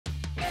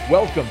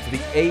Welcome to the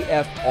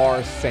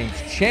AFR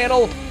Saints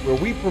channel, where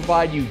we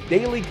provide you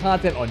daily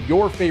content on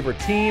your favorite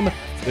team,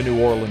 the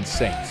New Orleans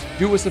Saints.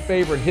 Do us a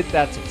favor and hit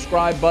that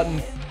subscribe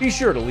button. Be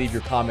sure to leave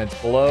your comments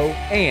below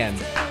and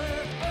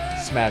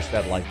smash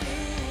that like button.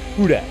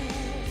 Who dat?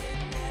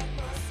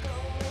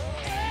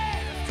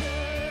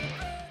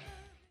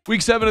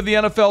 Week 7 of the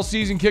NFL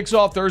season kicks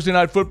off Thursday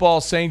Night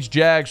Football, Saints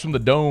Jags from the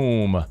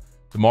Dome.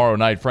 Tomorrow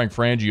night,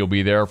 Frangie will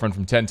be there, a friend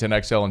from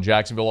 1010XL in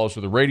Jacksonville, also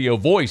the radio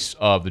voice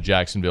of the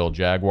Jacksonville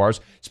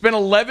Jaguars. Spent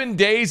 11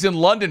 days in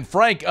London.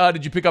 Frank,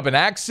 did you pick up an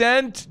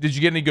accent? Did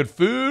you get any good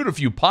food? A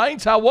few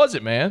pints? How was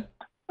it, man?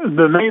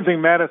 The main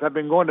thing, Matt, is I've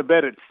been going to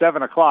bed at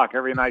 7 o'clock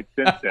every night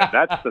since then.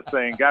 That's the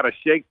thing. Got to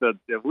shake the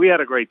 – we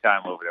had a great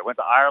time over there. Went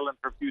to Ireland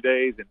for a few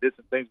days and did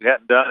some things we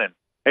hadn't done. And,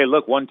 hey,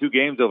 look, won 2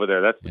 games over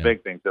there. That's the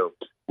big thing. So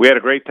we had a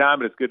great time,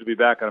 but it's good to be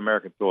back on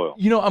American soil.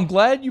 You know, I'm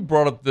glad you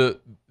brought up the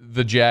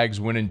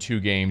Jags winning 2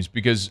 games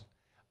because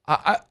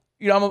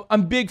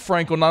I'm big,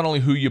 Frank, on not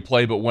only who you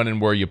play but when and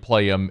where you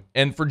play them.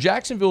 And for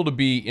Jacksonville to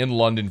be in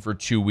London for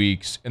 2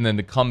 weeks and then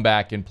to come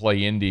back and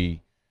play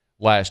Indy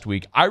last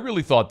week, I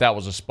really thought that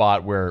was a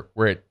spot where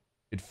it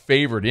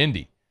favored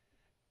Indy.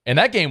 And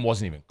that game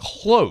wasn't even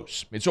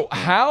close. So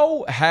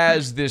how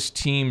has this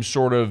team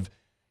sort of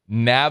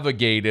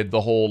navigated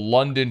the whole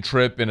London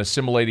trip and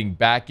assimilating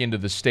back into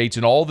the States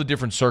and all the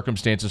different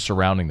circumstances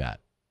surrounding that?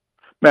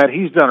 Matt,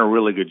 he's done a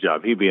really good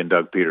job. He being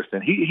Doug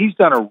Peterson. He's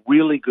done a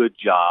really good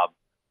job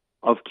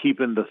of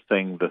keeping the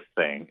thing the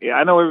thing. Yeah,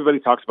 I know everybody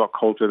talks about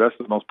culture. That's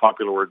the most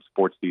popular word in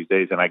sports these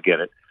days, and I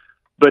get it.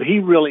 But he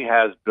really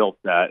has built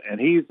that,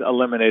 and he's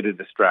eliminated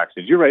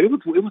distractions. You're right. It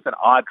was an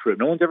odd trip.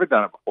 No one's ever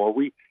done it before.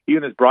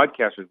 Even as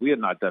broadcasters, we had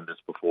not done this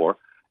before.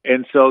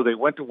 And so they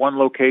went to one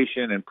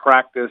location and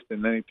practiced,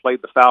 and then he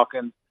played the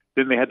Falcons.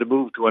 Then they had to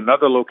move to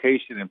another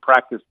location and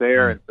practice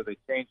there, and so they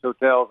changed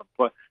hotels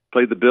and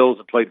played the Bills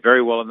and played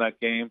very well in that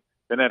game.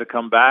 Then had to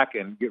come back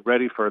and get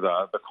ready for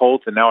the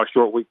Colts, and now a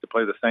short week to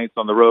play the Saints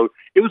on the road.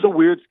 It was a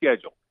weird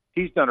schedule.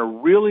 He's done a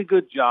really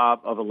good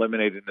job of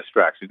eliminating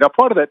distractions. Now,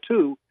 part of that,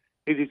 too,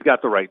 is he's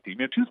got the right team.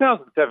 In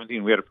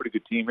 2017, we had a pretty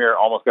good team here,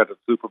 almost got to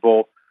the Super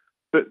Bowl.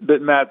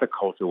 But Matt, the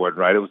culture wasn't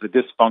right. It was a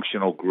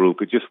dysfunctional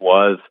group. It just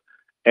was.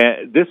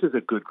 And this is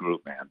a good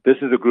group, man. This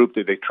is a group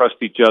that they trust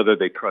each other.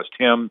 They trust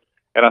him.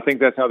 And I think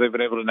that's how they've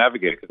been able to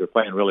navigate it because they're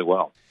playing really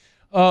well.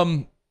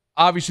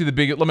 Obviously, let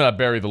me not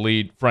bury the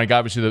lead, Frank.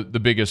 Obviously, the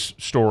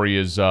biggest story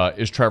is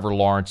Trevor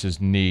Lawrence's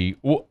knee.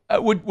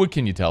 What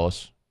can you tell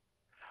us?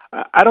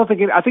 I think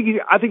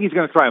he's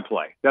going to try and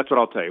play. That's what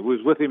I'll tell you. I was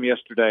with him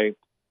yesterday.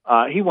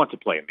 He wants to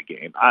play in the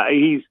game.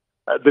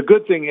 The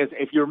good thing is,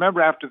 if you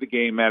remember after the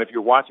game, Matt, if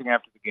you're watching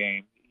after the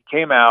game, he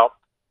came out.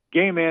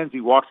 Game ends,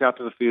 he walks out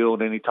to the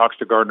field, and he talks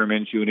to Gardner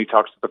Minshew, and he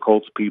talks to the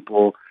Colts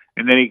people,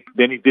 and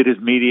then he did his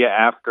media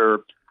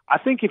after. I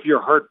think if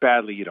you're hurt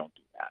badly, you don't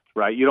do that,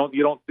 right? You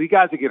don't. The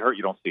guys that get hurt,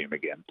 you don't see him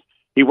again.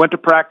 He went to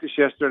practice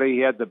yesterday. He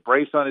had the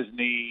brace on his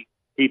knee.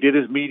 He did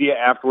his media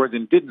afterwards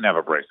and didn't have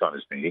a brace on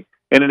his knee.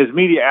 And in his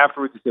media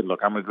afterwards, he said,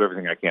 "Look, I'm going to do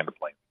everything I can to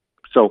play."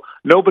 So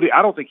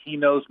I don't think he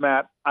knows,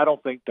 Matt. I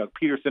don't think Doug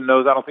Peterson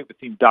knows. I don't think the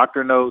team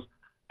doctor knows.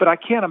 But I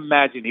can't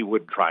imagine he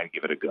wouldn't try and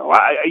give it a go.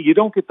 You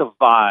don't get the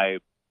vibe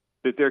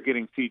that they're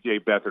getting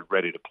C.J. Beathard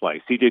ready to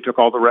play. C.J. took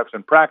all the reps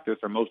in practice,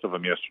 or most of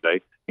them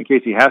yesterday, in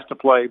case he has to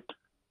play.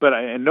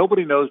 And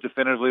nobody knows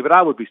definitively, but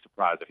I would be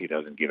surprised if he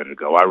doesn't give it a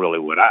go. I really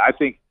would. I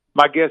think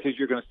my guess is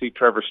you're going to see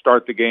Trevor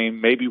start the game,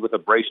 maybe with a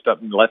braced up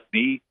left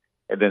knee,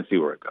 and then see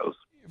where it goes.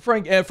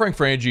 Frank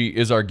Frangie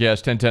is our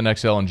guest,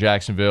 1010XL in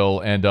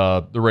Jacksonville, and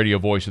the radio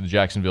voice of the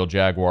Jacksonville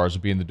Jaguars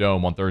will be in the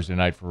Dome on Thursday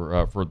night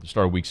for the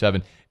start of Week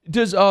 7.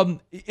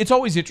 It's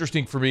always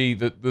interesting for me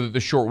the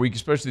short week,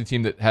 especially the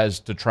team that has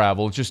to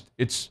travel.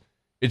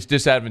 It's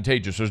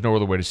disadvantageous. There's no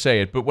other way to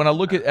say it. But when I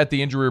look at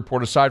the injury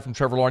report, aside from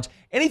Trevor Lawrence,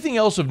 anything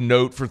else of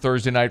note for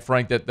Thursday night,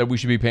 Frank, that we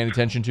should be paying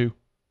attention to?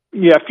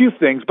 Yeah, a few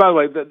things. By the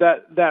way,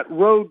 that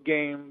road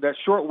game, that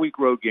short week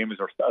road game is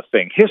a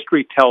thing.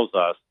 History tells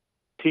us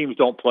teams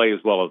don't play as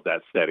well as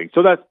that setting.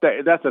 So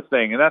that's a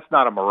thing, and that's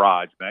not a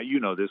mirage, Matt.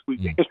 You know this.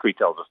 History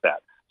tells us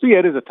that. So, yeah,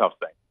 it is a tough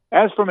thing.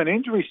 As from an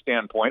injury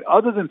standpoint,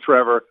 other than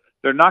Trevor,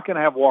 they're not going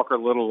to have Walker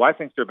Little, who I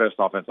think is their best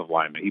offensive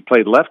lineman. He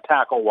played left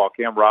tackle while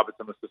Cam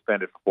Robinson was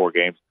suspended for 4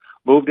 games,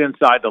 moved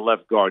inside to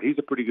left guard. He's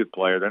a pretty good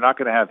player. They're not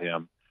going to have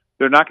him.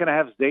 They're not going to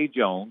have Zay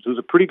Jones, who's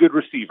a pretty good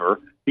receiver.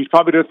 He's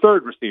probably their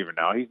 3rd receiver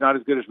now. He's not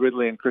as good as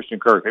Ridley and Christian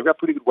Kirk. They've got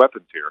pretty good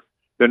weapons here.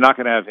 They're not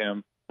going to have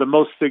him. The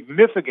most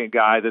significant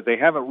guy that they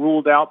haven't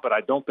ruled out, but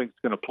I don't think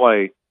is going to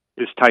play,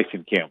 is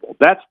Tyson Campbell.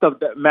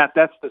 Matt,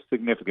 that's the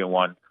significant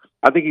one.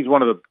 I think he's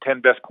one of the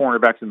 10 best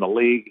cornerbacks in the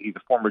league. He's a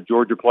former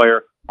Georgia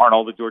player. Aren't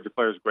all the Georgia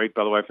players great,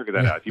 by the way? I figured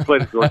that out. If you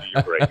played at Georgia,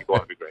 you're great. You're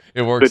going to be great.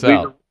 It works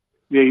out.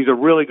 He's a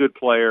really good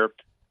player.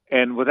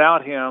 And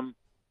without him,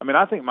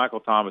 I think Michael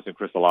Thomas and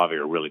Chris Olave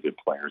are really good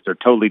players. They're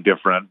totally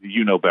different.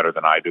 You know better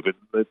than I do.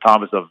 But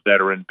Thomas is a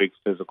veteran, big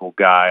physical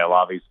guy.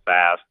 Olave's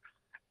fast.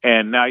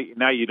 And now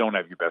you don't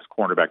have your best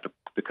cornerback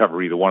to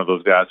cover either one of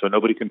those guys, so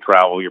nobody can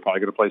travel. You're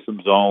probably going to play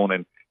some zone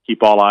and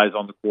keep all eyes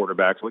on the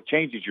quarterback, so it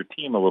changes your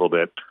team a little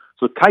bit.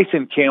 So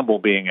Tyson Campbell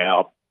being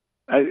out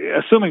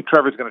assuming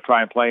Trevor's going to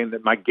try and play, and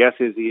my guess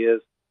is he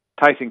is,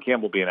 Tyson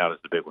Campbell being out is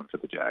the big one for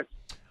the Jags.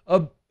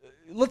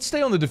 Let's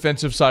stay on the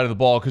defensive side of the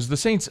ball because the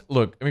Saints,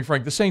 look, I mean,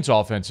 Frank, the Saints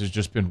offense has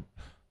just been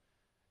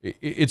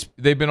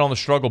they've been on the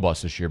struggle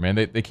bus this year, man.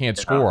 They can't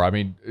score. I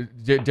mean,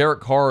 Derek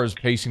Carr is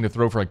pacing to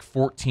throw for like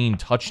 14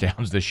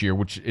 touchdowns this year,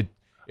 which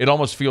it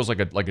almost feels like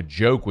a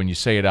joke when you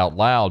say it out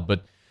loud.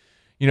 But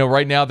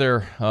right now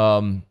they're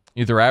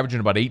averaging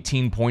about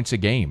 18 points a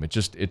game.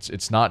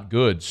 It's not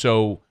good.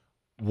 So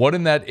what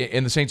in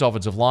the Saints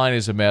offensive line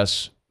is a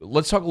mess.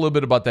 Let's talk a little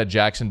bit about that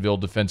Jacksonville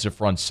defensive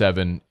front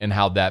seven and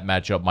how that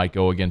matchup might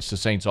go against the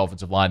Saints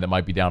offensive line that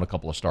might be down a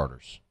couple of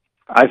starters.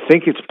 I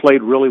think it's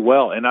played really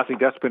well, and I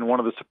think that's been one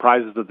of the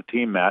surprises of the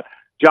team, Matt.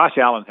 Josh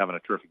Allen's having a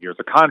terrific year. It's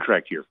a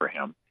contract year for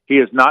him. He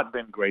has not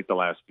been great the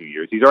last few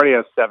years. He's already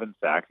has 7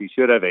 sacks. He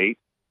should have 8.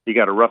 He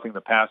got a roughing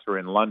the passer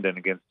in London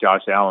against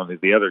Josh Allen,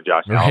 the other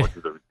Josh Allen, which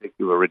was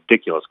a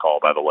ridiculous call,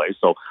 by the way.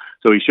 So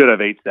he should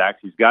have 8 sacks.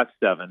 He's got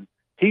 7.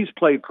 He's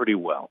played pretty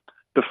well.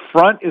 The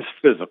front is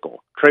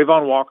physical.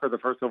 Trayvon Walker, the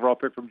first overall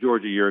pick from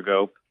Georgia a year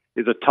ago,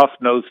 is a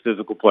tough-nosed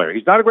physical player.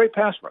 He's not a great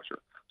pass rusher.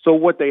 So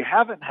what they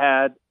haven't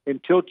had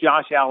until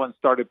Josh Allen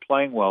started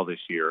playing well this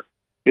year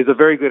is a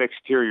very good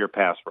exterior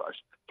pass rush.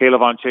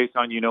 Caleb on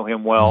Chason, you know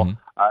him well.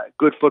 Mm-hmm.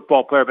 Good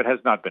football player, but has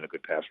not been a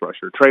good pass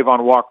rusher.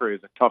 Trayvon Walker is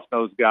a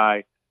tough-nosed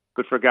guy,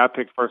 but for a guy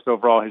picked first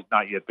overall, has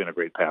not yet been a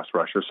great pass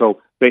rusher. So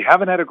they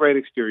haven't had a great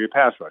exterior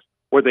pass rush.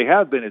 Where they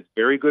have been is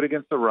very good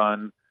against the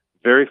run,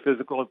 very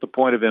physical at the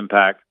point of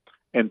impact,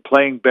 and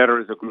playing better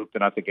as a group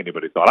than I think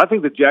anybody thought. I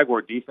think the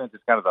Jaguar defense is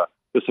kind of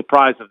the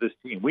surprise of this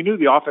team. We knew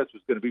the offense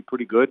was going to be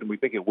pretty good, and we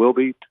think it will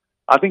be.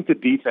 I think the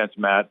defense,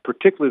 Matt,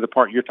 particularly the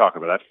part you're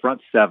talking about, that front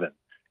seven,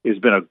 has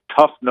been a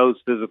tough-nosed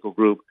physical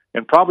group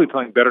and probably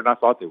playing better than I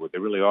thought they would. They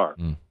really are.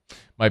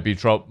 Might be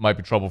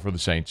trouble for the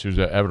Saints, who's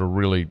having to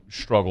really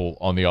struggle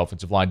on the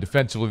offensive line.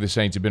 Defensively, the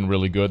Saints have been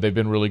really good. They've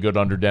been really good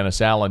under Dennis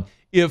Allen.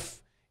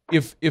 If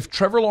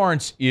Trevor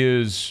Lawrence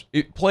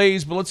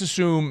plays, but let's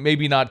assume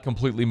maybe not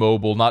completely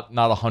mobile, not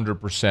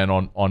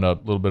 100% on a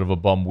little bit of a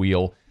bum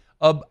wheel,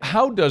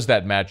 how does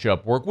that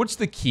matchup work? What's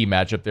the key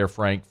matchup there,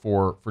 Frank,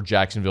 for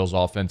Jacksonville's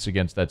offense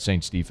against that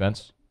Saints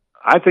defense?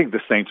 I think the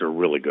Saints are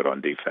really good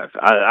on defense.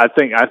 I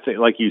think,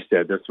 like you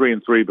said, they're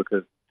 3-3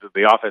 because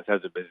the offense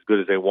hasn't been as good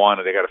as they want,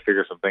 and they got to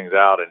figure some things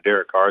out. And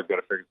Derek Carr's got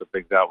to figure some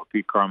things out with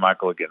Pete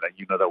Carmichael again.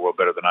 You know that world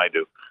better than I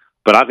do.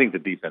 But I think the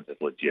defense is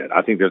legit.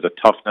 I think there's a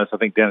toughness. I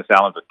think Dennis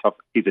Allen's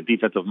he's a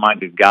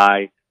defensive-minded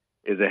guy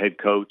as a head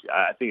coach.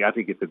 I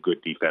think it's a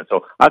good defense.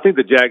 So I think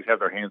the Jags have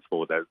their hands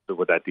full with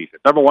that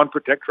defense. Number one,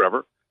 protect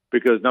Trevor,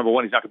 because number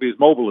one, he's not going to be as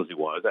mobile as he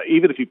was.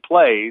 Even if he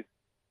plays,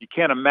 you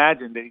can't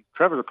imagine that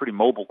Trevor's a pretty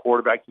mobile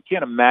quarterback. You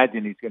can't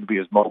imagine he's going to be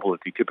as mobile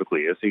as he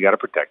typically is, so you got to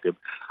protect him.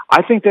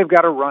 I think they've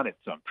got to run it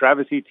some.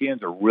 Travis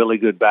Etienne's a really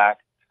good back.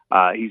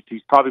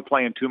 He's probably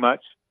playing too much.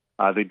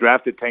 They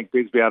drafted Tank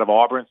Bigsby out of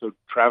Auburn, so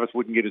Travis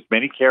wouldn't get as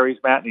many carries,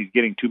 Matt, and he's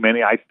getting too many,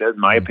 in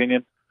my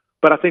opinion.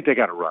 But I think they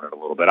got to run it a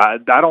little bit.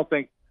 I don't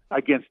think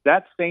against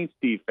that Saints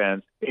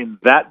defense in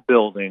that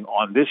building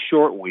on this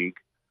short week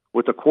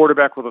with a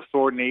quarterback with a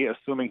sore knee,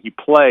 assuming he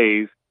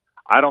plays,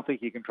 I don't think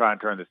he can try and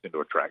turn this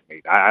into a track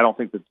meet. I don't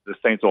think that the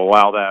Saints will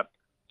allow that.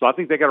 So I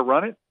think they got to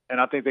run it,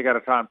 and I think they got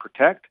to try and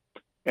protect.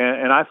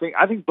 And I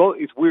think both.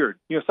 It's weird.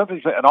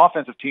 Sometimes an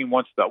offensive team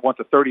wants a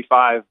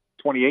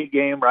 35-28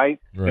 game, right?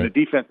 And a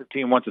defensive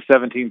team wants a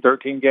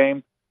 17-13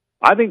 game.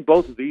 I think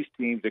both of these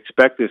teams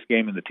expect this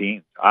game in the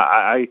teens.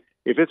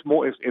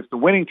 If the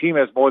winning team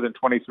has more than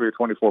 23 or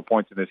 24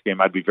 points in this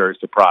game, I'd be very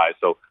surprised.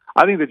 So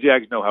I think the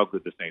Jags know how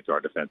good the Saints are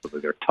defensively.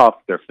 They're tough,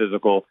 they're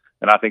physical,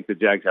 and I think the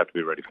Jags have to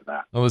be ready for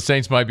that. Well, the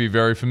Saints might be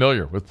very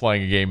familiar with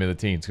playing a game in the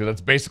teens because that's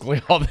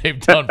basically all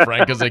they've done,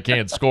 Frank, because they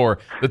can't score.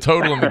 The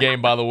total in the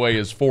game, by the way,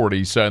 is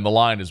 40, and the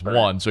line is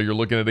 1. So you're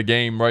looking at a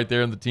game right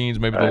there in the teens,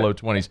 maybe the low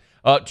 20s.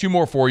 2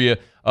 more for you.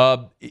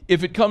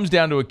 If it comes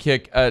down to a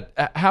kick,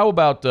 how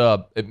about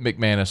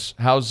McManus?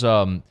 How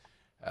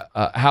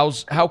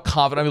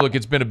confident? I mean, look,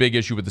 it's been a big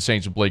issue with the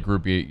Saints with Blake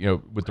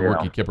Grupe, with the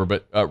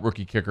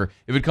rookie kicker.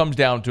 If it comes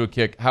down to a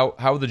kick, how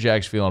are the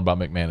Jags feeling about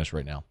McManus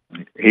right now?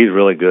 He's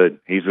really good.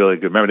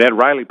 Remember, they had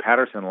Riley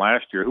Patterson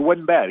last year, who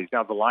wasn't bad. He's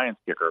now the Lions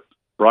kicker.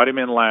 Brought him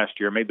in last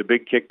year, made the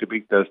big kick to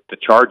beat the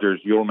Chargers.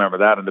 You'll remember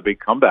that, and the big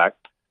comeback.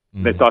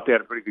 Mm-hmm. They thought they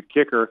had a pretty good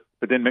kicker,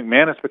 but then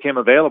McManus became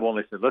available, and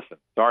they said, listen,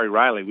 sorry,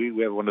 Riley,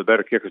 we have one of the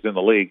better kickers in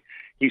the league.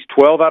 He's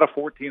 12 out of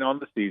 14 on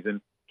the season.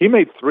 He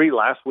made 3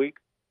 last week.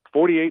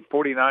 48,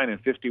 49,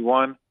 and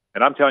 51,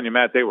 and I'm telling you,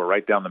 Matt, they were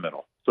right down the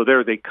middle. So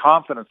there's a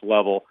confidence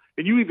level,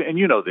 and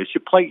you know this.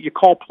 You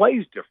call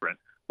plays different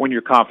when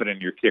you're confident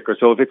in your kicker.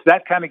 So if it's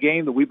that kind of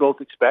game that we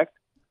both expect,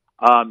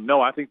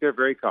 no, I think they're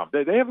very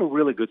confident. They have a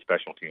really good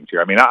special teams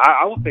here. I mean,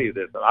 I will tell you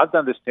this. I've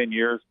done this 10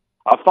 years.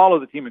 I'll follow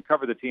the team and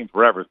cover the team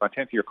forever. It's my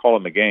 10th year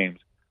calling the games.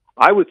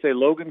 I would say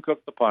Logan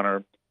Cook, the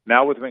punter,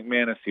 now with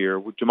McManus here,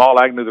 with Jamal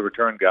Agnew, the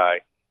return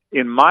guy.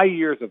 In my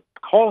years of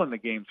calling the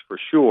games for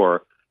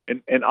sure,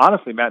 and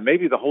honestly, Matt,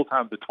 maybe the whole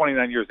time, the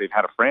 29 years they've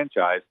had a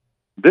franchise,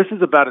 this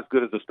is about as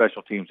good as the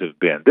special teams have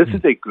been. This is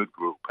a good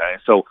group.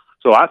 So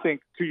I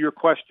think, to your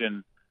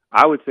question,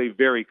 I would say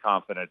very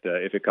confident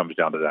if it comes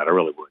down to that. I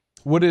really would.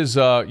 What is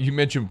you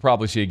mentioned we'll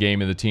probably see a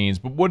game in the teens,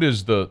 but what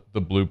is the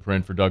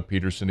blueprint for Doug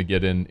Peterson to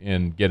get in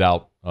and get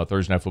out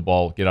Thursday Night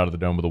Football, get out of the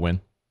Dome with a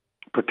win?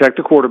 Protect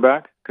the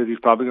quarterback because he's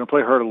probably going to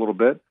play hurt a little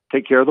bit.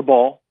 Take care of the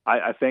ball.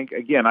 I think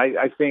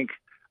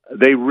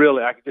they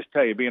really, I can just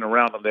tell you, being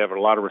around them, they have a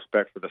lot of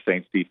respect for the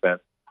Saints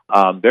defense.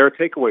 They're a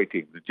takeaway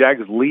team. The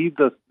Jags lead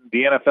the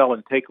NFL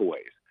in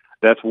takeaways.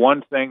 That's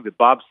one thing that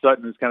Bob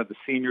Sutton is kind of the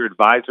senior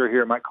advisor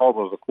here. Mike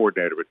Caldwell is a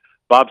coordinator, but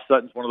Bob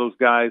Sutton's one of those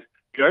guys.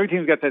 You know, every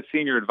team's got that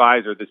senior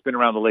advisor that's been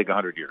around the league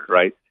 100 years,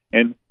 right?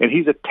 And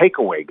he's a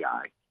takeaway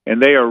guy.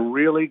 And they are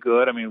really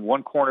good. I mean,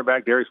 one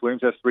cornerback, Darius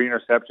Williams, has 3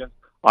 interceptions.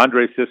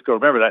 Andre Cisco,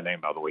 remember that name,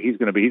 by the way. He's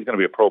going to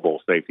be a Pro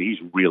Bowl safety.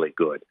 He's really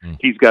good.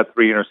 He's got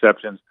 3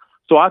 interceptions.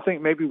 So I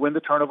think maybe win the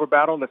turnover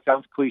battle. That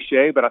sounds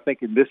cliche, but I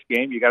think in this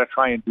game you got to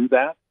try and do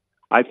that.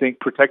 I think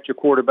protect your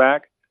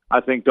quarterback.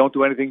 I think don't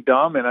do anything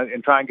dumb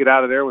and try and get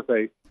out of there with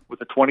a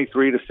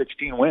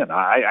 23-16 win.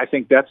 I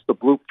think that's the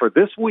blueprint for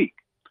this week.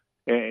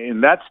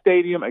 In that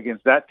stadium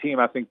against that team,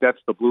 I think that's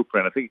the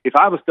blueprint. I think if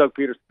I was Doug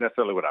Peterson, that's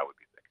certainly what I would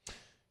be thinking.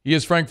 He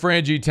is Frank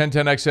Frangie,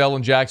 1010XL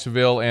in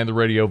Jacksonville, and the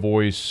radio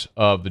voice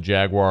of the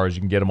Jaguars.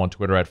 You can get him on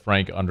Twitter at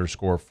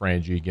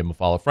Frank_Frangie. Give him a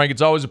follow. Frank,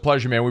 it's always a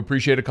pleasure, man. We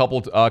appreciate a couple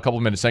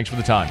of minutes. Thanks for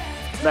the time.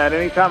 Matt,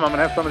 anytime. I'm going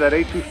to have some of that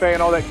etouffee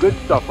and all that good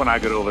stuff when I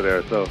get over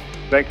there. So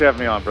thanks for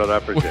having me on, brother. I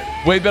appreciate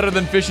it. Way better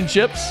than fish and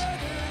chips?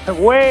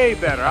 Way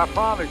better. I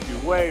promise you,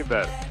 way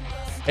better.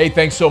 Hey,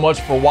 thanks so much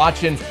for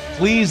watching.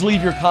 Please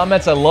leave your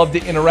comments. I love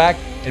to interact.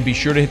 And be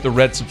sure to hit the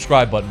red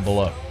subscribe button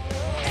below.